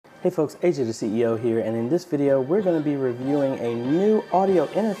Hey folks, AJ the CEO here, and in this video we're going to be reviewing a new audio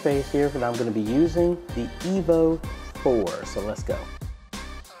interface here that I'm going to be using, the Evo 4. So let's go.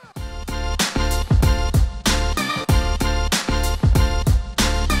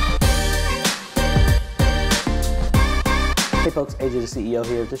 Hey folks, AJ the CEO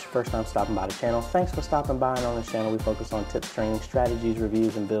here. If this is your first time stopping by the channel, thanks for stopping by. And on this channel we focus on tips, training, strategies,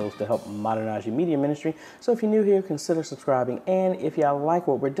 reviews, and builds to help modernize your media ministry. So if you're new here, consider subscribing. And if y'all like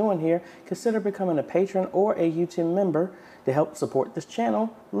what we're doing here, consider becoming a patron or a ATEM member to help support this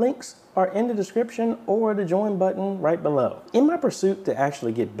channel. Links are in the description or the join button right below. In my pursuit to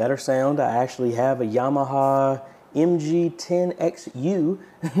actually get better sound, I actually have a Yamaha MG10XU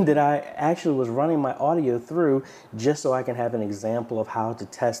that I actually was running my audio through just so I can have an example of how to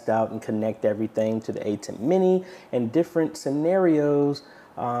test out and connect everything to the ATEM Mini and different scenarios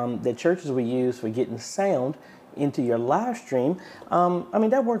that churches will use for getting sound into your live stream. I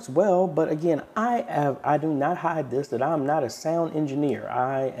mean, that works well, but again, I do not hide this, that I'm not a sound engineer.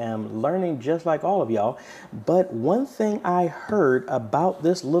 I am learning just like all of y'all. But one thing I heard about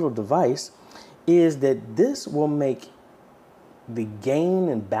this little device is that this will make the gain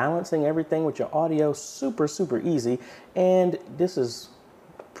and balancing everything with your audio super easy, and this is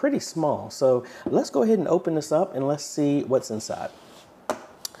pretty small. So let's go ahead and open this up and let's see what's inside.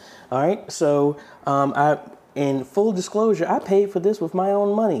 All right, so in full disclosure, I paid for this with my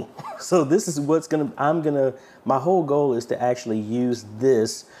own money. So this is what's my whole goal is to actually use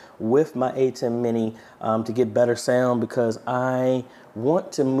this with my ATEM Mini to get better sound, because I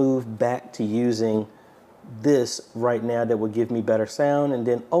want to move back to using this right now that will give me better sound, and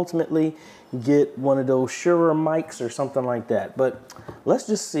then ultimately get one of those Shure mics or something like that. But let's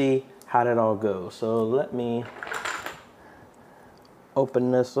just see how that all goes. So let me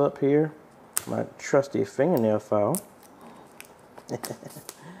open this up here, my trusty fingernail file.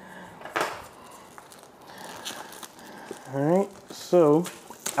 All right, so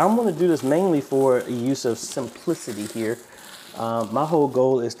I'm going to do this mainly for a use of simplicity here. My whole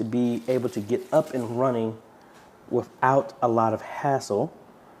goal is to be able to get up and running without a lot of hassle.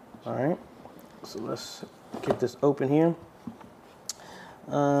 All right, so let's get this open here.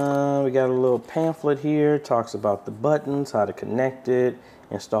 We got a little pamphlet here, talks about the buttons, how to connect it,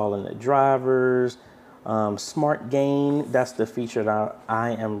 installing the drivers, smart gain. That's the feature that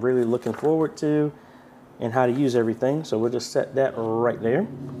I am really looking forward to, and how to use everything. So we'll just set that right there.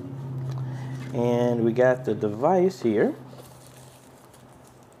 And we got the device here.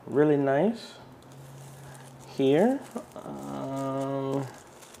 Really nice here.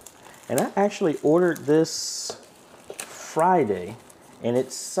 And I actually ordered this Friday, and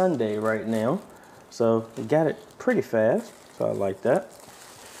it's Sunday right now. So we got it pretty fast. So I like that.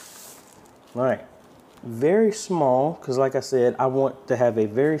 All right. Very small, because like I said, I want to have a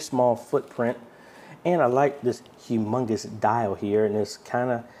very small footprint. And I like this humongous dial here, and this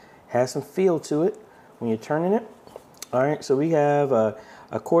kind of has some feel to it when you're turning it. All right, so we have a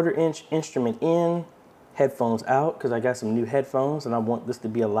 1/4 inch instrument in, headphones out, because I got some new headphones and I want this to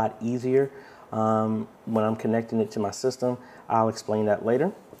be a lot easier when I'm connecting it to my system. I'll explain that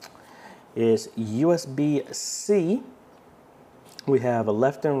later. It's USB-C. We have a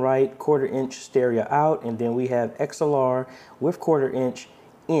left and right 1/4 inch stereo out, and then we have XLR with 1/4 inch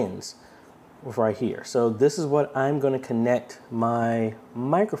ins right here. So this is what I'm going to connect my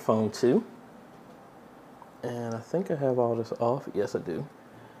microphone to. And I think I have all this off. Yes, I do.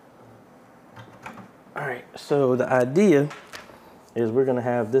 All right, so the idea is we're going to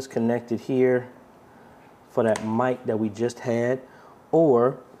have this connected here for that mic that we just had,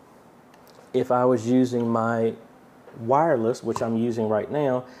 or if I was using my wireless, which I'm using right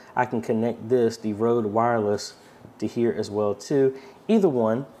now, I can connect this, the Rode wireless, to here as well too. Either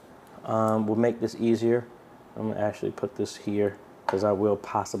one will make this easier. I'm going to actually put this here because I will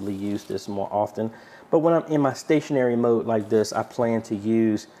possibly use this more often. But when I'm in my stationary mode like this, I plan to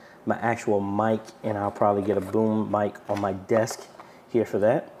use my actual mic, and I'll probably get a boom mic on my desk here for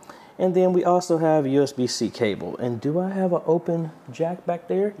that. And then we also have USB-C cable. And do I have an open jack back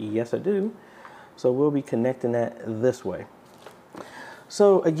there? Yes, I do. So we'll be connecting that this way.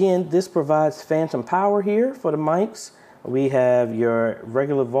 So again, this provides phantom power here for the mics. We have your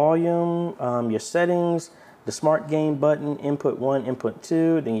regular volume, your settings, the smart gain button, input 1, input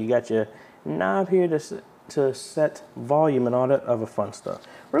 2. Then you got your knob here to set volume and all that other fun stuff.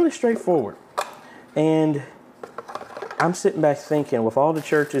 Really straightforward. And I'm sitting back thinking, with all the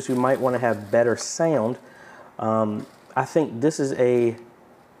churches who might want to have better sound, I think this is a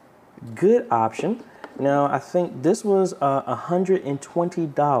good option. Now, I think this was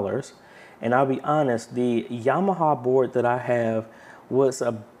 $120, and I'll be honest, the Yamaha board that I have was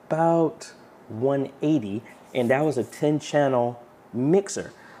about 180, and that was a 10-channel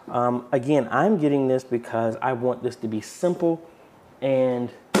mixer. Again, I'm getting this because I want this to be simple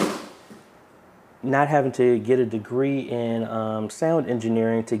and not having to get a degree in sound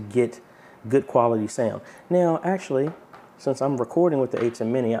engineering to get good quality sound. Now, actually, since I'm recording with the ATEM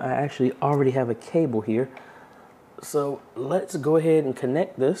Mini, I actually already have a cable here. So let's go ahead and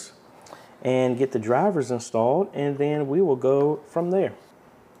connect this and get the drivers installed, and then we will go from there.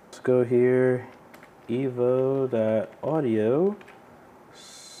 Let's go here,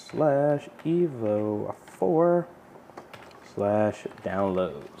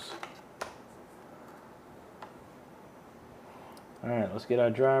 evo.audio/evo4/downloads. All right, let's get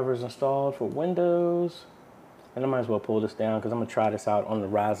our drivers installed for Windows. And I might as well pull this down because I'm gonna try this out on the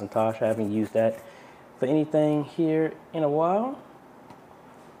Ryzen Tosh. I haven't used that for anything here in a while.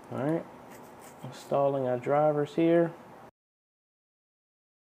 All right, installing our drivers here.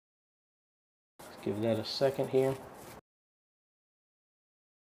 Let's give that a second here.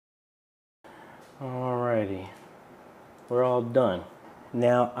 Alrighty, we're all done.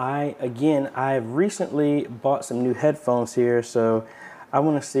 Now, I've recently bought some new headphones here, so I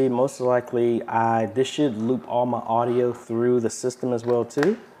want to see, most likely, this should loop all my audio through the system as well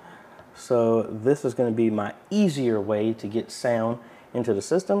too. So this is going to be my easier way to get sound into the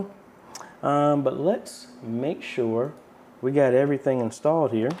system. But let's make sure we got everything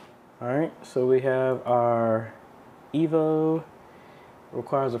installed here. All right, so we have our Evo,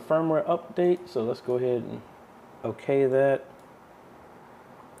 requires a firmware update. So let's go ahead and okay that.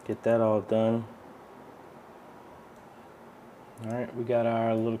 Get that all done. All right, we got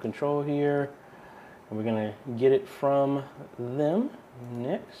our little control here, and we're gonna get it from them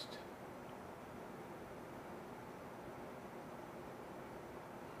next.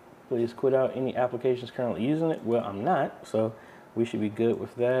 Please quit out any applications currently using it. Well, I'm not, so we should be good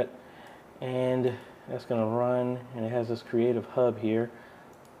with that. And that's gonna run, and it has this creative hub here.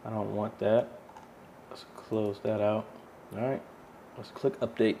 I don't want that. Let's close that out. All right. Let's click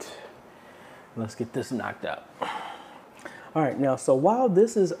update. Let's get this knocked out. All right, now, so while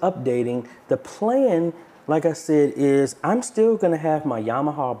this is updating, the plan, like I said, is I'm still gonna have my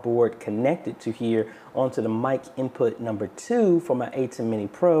Yamaha board connected to here onto the mic input number 2 for my ATEM Mini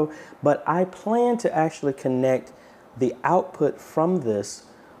Pro, but I plan to actually connect the output from this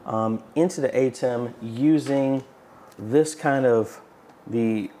into the ATEM using this kind of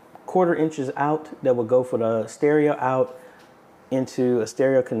the 1/4 inches out that will go for the stereo out into a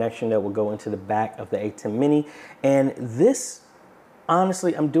stereo connection that will go into the back of the ATEM Mini. And this,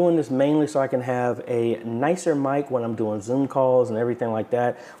 honestly, I'm doing this mainly so I can have a nicer mic when I'm doing Zoom calls and everything like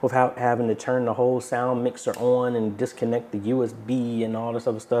that without having to turn the whole sound mixer on and disconnect the USB and all this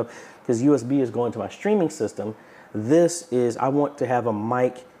other stuff, because USB is going to my streaming system. This is, I want to have a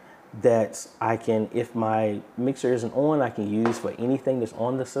mic that I can, if my mixer isn't on, I can use for anything that's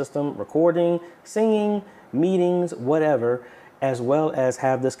on the system, recording, singing, meetings, whatever, as well as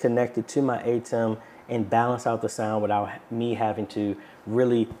have this connected to my ATEM and balance out the sound without me having to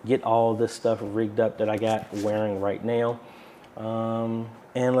really get all this stuff rigged up that I got wearing right now.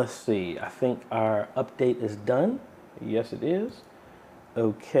 And let's see, I think our update is done. Yes, it is.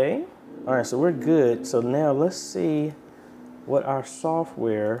 Okay. All right, so we're good. So now let's see what our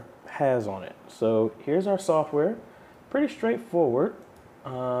software has on it. So here's our software. Pretty straightforward.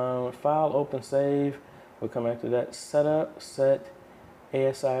 File, open, save. We'll come back to that. Setup, set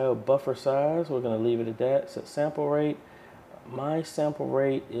ASIO buffer size. We're going to leave it at that. Set sample rate. My sample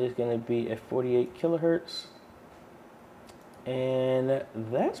rate is going to be at 48 kilohertz. And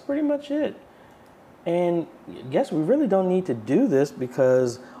that's pretty much it. And yes, we really don't need to do this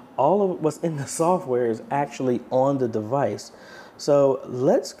because all of what's in the software is actually on the device. So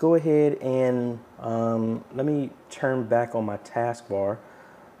let's go ahead and let me turn back on my taskbar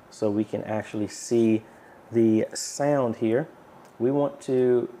so we can actually see the sound here. We want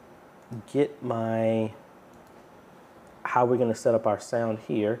to get how we're going to set up our sound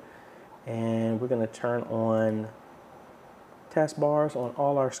here, and we're going to turn on taskbars on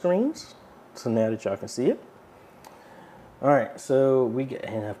all our screens so now that y'all can see it. All right, so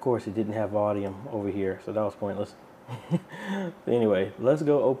and of course it didn't have volume over here, so that was pointless. Anyway, let's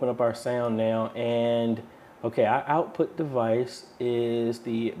go open up our sound now. And okay, our output device is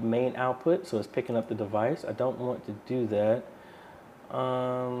the main output, so it's picking up the device. I don't want to do that.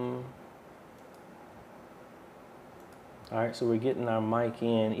 All right, so we're getting our mic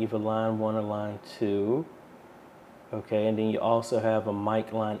in either line 1 or line 2. Okay, and then you also have a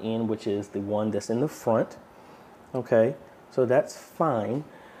mic line in, which is the one that's in the front. Okay, so that's fine.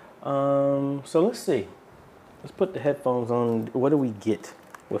 So let's see. Let's put the headphones on. What do we get?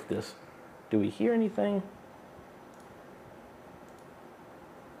 with this. Do we hear anything?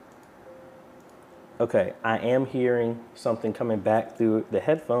 Okay, I am hearing something coming back through the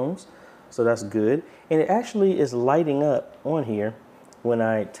headphones, so that's good. And it actually is lighting up on here when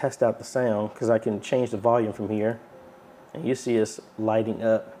I test out the sound, because I can change the volume from here. And you see it's lighting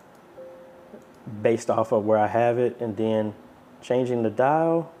up based off of where I have it, and then changing the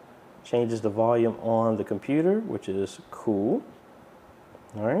dial changes the volume on the computer, which is cool.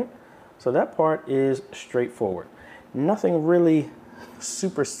 All right, so that part is straightforward. Nothing really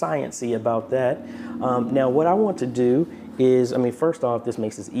super sciencey about that. Now what I want to do is, first off, this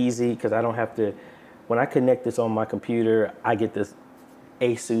makes this easy because I don't have to, when I connect this on my computer, I get this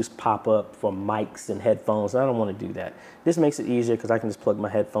ASUS pop-up for mics and headphones. I don't want to do that. This makes it easier because I can just plug my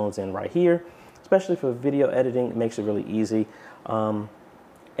headphones in right here, especially for video editing. It makes it really easy.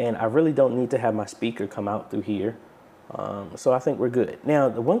 And I really don't need to have my speaker come out through here. So I think we're good. Now,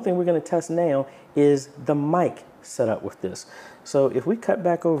 the one thing we're going to test now is the mic setup with this. So if we cut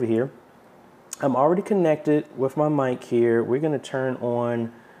back over here, I'm already connected with my mic here. We're going to turn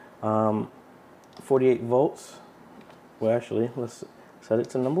on 48 volts. Well, actually, let's set it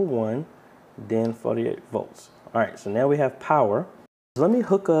to number 1, then 48 volts. All right, so now we have power. Let me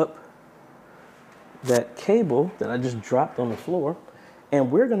hook up that cable that I just dropped on the floor,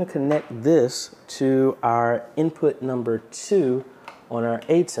 and we're going to connect this to our input number 2 on our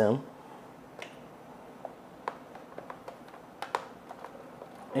ATEM.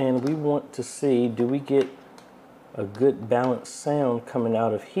 And we want to see, do we get a good balanced sound coming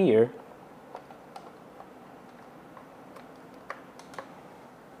out of here?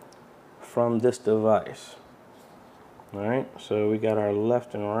 From this device. All right, so we got our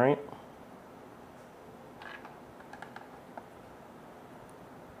left and right.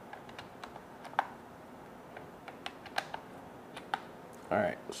 All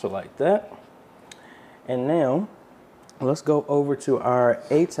right, so like that. And now let's go over to our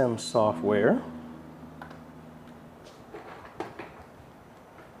ATEM software.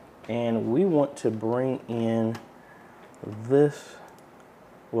 And we want to bring in this.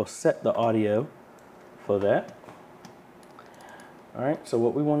 We'll set the audio for that. All right, so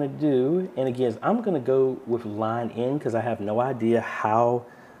what we want to do, and again, I'm going to go with line in because I have no idea how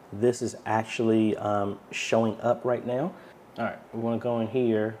this is actually showing up right now. All right, we want to go in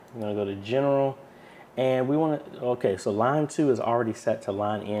here. We're going to go to general, and we want to, okay, so line 2 is already set to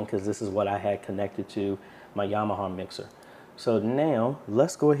line in because this is what I had connected to my Yamaha mixer. So now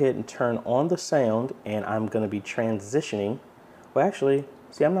let's go ahead and turn on the sound, and I'm going to be transitioning. Well, actually,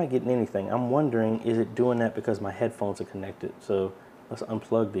 see, I'm not getting anything. I'm wondering, is it doing that because my headphones are connected? So let's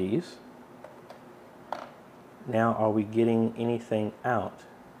unplug these. Now, are we getting anything out?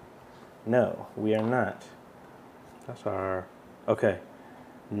 No, we are not. That's our, okay.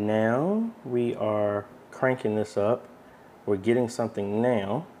 Now we are cranking this up. We're getting something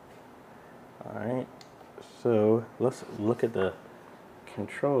now. All right, so let's look at the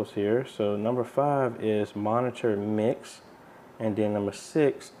controls here. So number 5 is monitor mix. And then number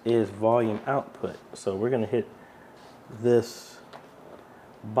 6 is volume output. So we're going to hit this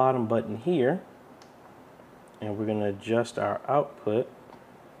bottom button here, and we're going to adjust our output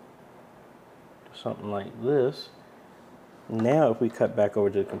to something like this. Now if we cut back over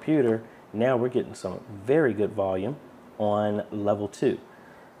to the computer, now we're getting some very good volume on level 2.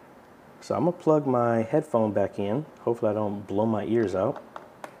 So I'm going to plug my headphone back in. Hopefully I don't blow my ears out.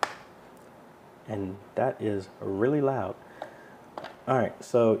 And that is really loud. All right,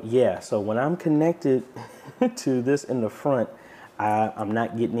 so yeah, so when I'm connected to this in the front, I'm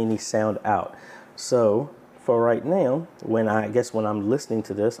not getting any sound out. So for right now, when I'm listening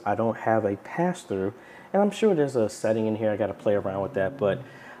to this, I don't have a pass-through, and I'm sure there's a setting in here. I got to play around with that, but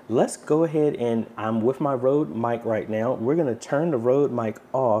let's go ahead, and I'm with my Rode mic right now. We're going to turn the Rode mic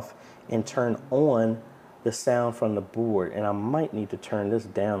off and turn on the sound from the board, and I might need to turn this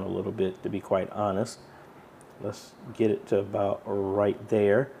down a little bit, to be quite honest. Let's get it to about right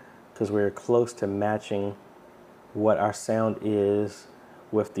there because we're close to matching what our sound is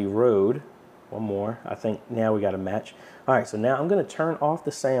with the Rode. One more. I think now we got a match. All right, so now I'm going to turn off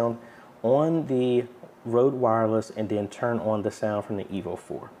the sound on the Rode wireless and then turn on the sound from the Evo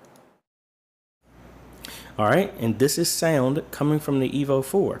 4. All right, and this is sound coming from the Evo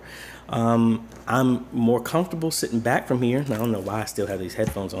 4. I'm more comfortable sitting back from here. I don't know why I still have these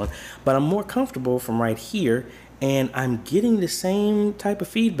headphones on, but I'm more comfortable from right here, and I'm getting the same type of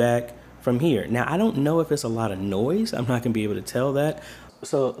feedback from here. Now, I don't know if it's a lot of noise. I'm not gonna be able to tell that.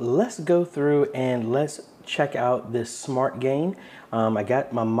 So let's go through and let's check out this smart gain. I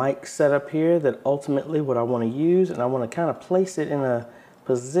got my mic set up here that ultimately what I wanna use, and I wanna kind of place it in a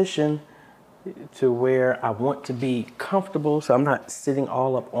position to where I want to be comfortable, so I'm not sitting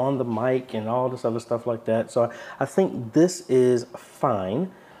all up on the mic and all this other stuff like that. So I think this is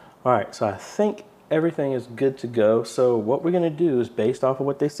fine. All right, so I think everything is good to go. So what we're gonna do is, based off of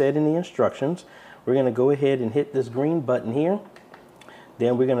what they said in the instructions, we're gonna go ahead and hit this green button here.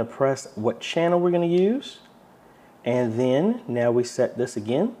 Then we're gonna press what channel we're gonna use. And then now we set this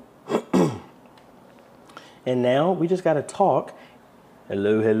again. And now we just gotta talk.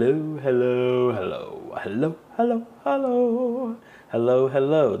 Hello, hello, hello, hello, hello, hello, hello, hello,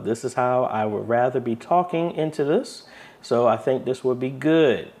 hello. This is how I would rather be talking into this. So I think this will be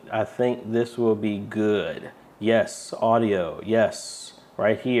good. I think this will be good. Yes, audio, yes.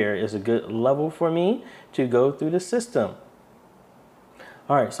 Right here is a good level for me to go through the system.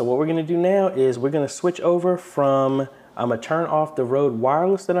 All right, so what we're gonna do now is we're gonna switch over from, I'm gonna turn off the Rode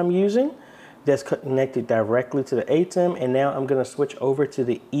wireless that I'm using. That's connected directly to the ATEM, and now I'm gonna switch over to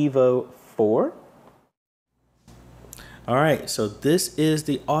the Evo 4. All right, so this is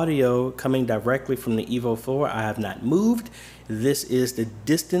the audio coming directly from the Evo 4. I have not moved. This is the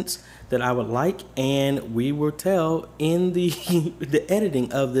distance that I would like, and we will tell in the, the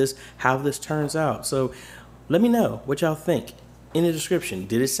editing of this how this turns out. So let me know what y'all think in the description.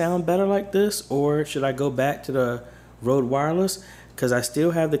 Did it sound better like this, or should I go back to the Rode wireless? Because I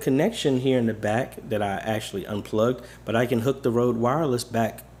still have the connection here in the back that I actually unplugged, but I can hook the Rode wireless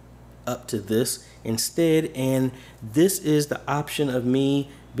back up to this instead. And this is the option of me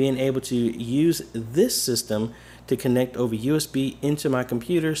being able to use this system to connect over USB into my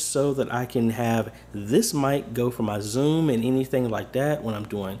computer, so that I can have this mic go for my Zoom and anything like that when I'm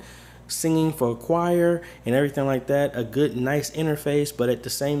doing singing for a choir and everything like that. A good, nice interface, but at the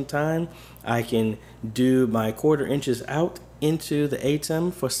same time, I can do my 1/4 inches out into the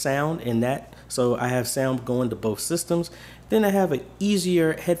ATEM for sound and that, so I have sound going to both systems. Then I have an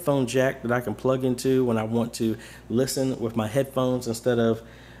easier headphone jack that I can plug into when I want to listen with my headphones, instead of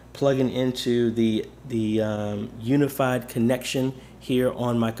plugging into the unified connection here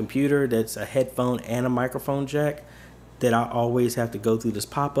on my computer. That's a headphone and a microphone jack that I always have to go through this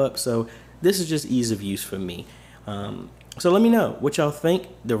pop-up. So this is just ease of use for me. So let me know what y'all think.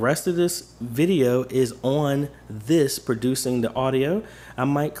 The rest of this video is on this producing the audio. I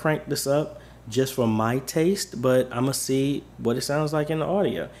might crank this up just for my taste, but I'm gonna see what it sounds like in the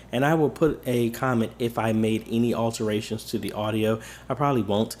audio. And I will put a comment if I made any alterations to the audio. I probably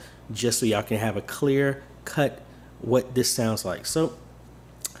won't, just so y'all can have a clear cut what this sounds like. So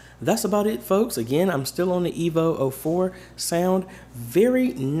that's about it, folks. Again, I'm still on the Evo 04 sound. Very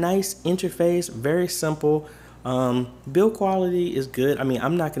nice interface, very simple. Build quality is good. I mean,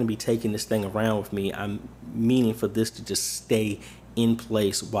 I'm not going to be taking this thing around with me. I'm meaning for this to just stay in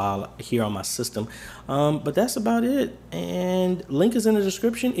place while here on my system. But that's about it. And link is in the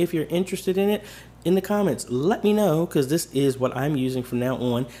description if you're interested in it. In the comments, let me know, because this is what I'm using from now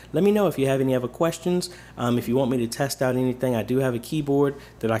on. Let me know if you have any other questions. If you want me to test out anything, I do have a keyboard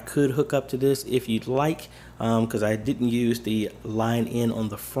that I could hook up to this if you'd like, because I didn't use the line in on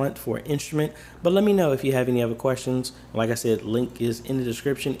the front for an instrument. But let me know if you have any other questions. Like I said, link is in the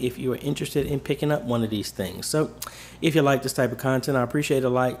description if you are interested in picking up one of these things. So if you like this type of content, I appreciate a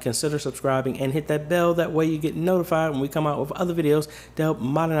like, consider subscribing, and hit that bell. That way you get notified when we come out with other videos to help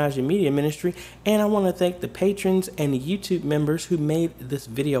modernize your media ministry. And I want to thank the patrons and the YouTube members who made this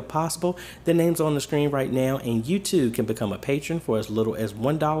video possible. Their names on the screen right now, and you too can become a patron for as little as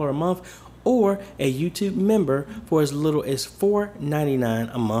 $1 a month, or a YouTube member for as little as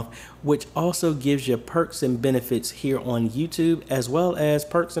 $4.99 a month, which also gives you perks and benefits here on YouTube, as well as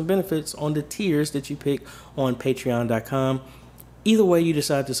perks and benefits on the tiers that you pick on patreon.com. Either way you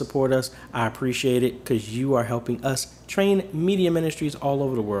decide to support us, I appreciate it, because you are helping us train media ministries all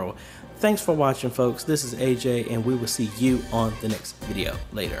over the world. Thanks for watching, folks. This is AJ, and we will see you on the next video.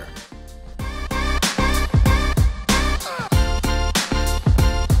 Later.